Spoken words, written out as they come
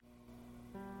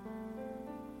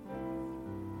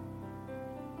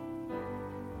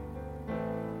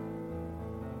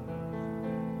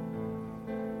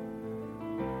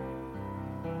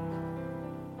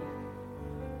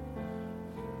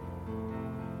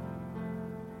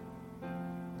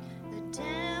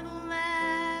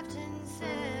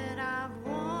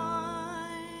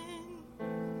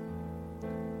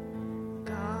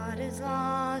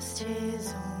lost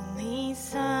his only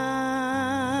son.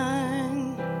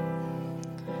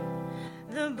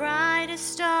 The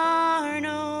brightest star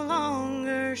no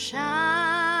longer shines.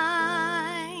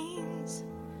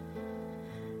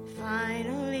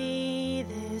 Finally,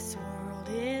 this world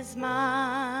is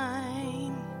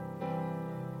mine.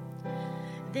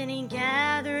 Then he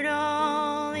gathered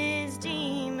all his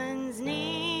demons near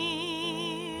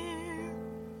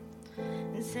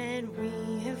and said, "We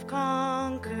have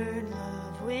conquered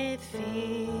love with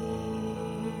fear."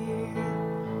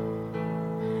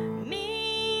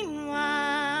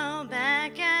 Meanwhile,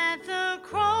 back at the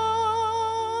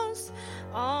cross,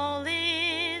 all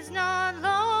is not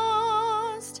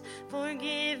lost.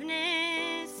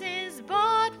 Forgiveness is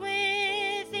bought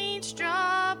with each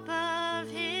drop of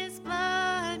his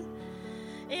blood.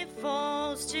 It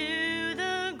falls to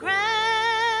the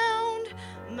ground.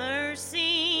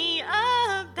 Mercy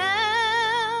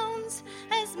abounds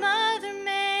as Mother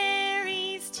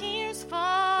Mary's tears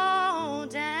fall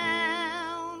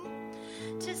down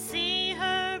to see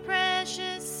her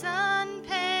precious son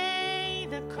pay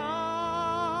the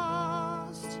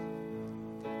cost.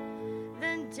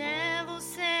 The devil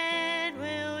said,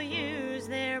 "We'll use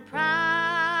their pride.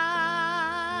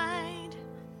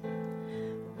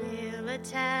 We'll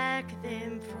attack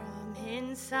them from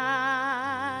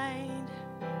inside.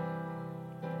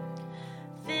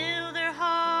 Fill their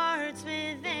hearts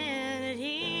with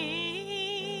vanity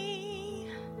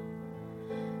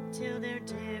till their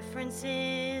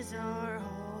differences are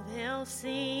all they'll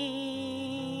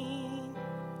see.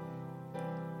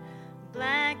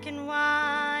 Black and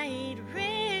white,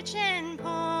 rich and poor,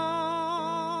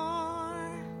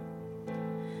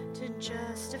 to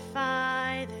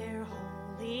justify their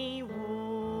holy war.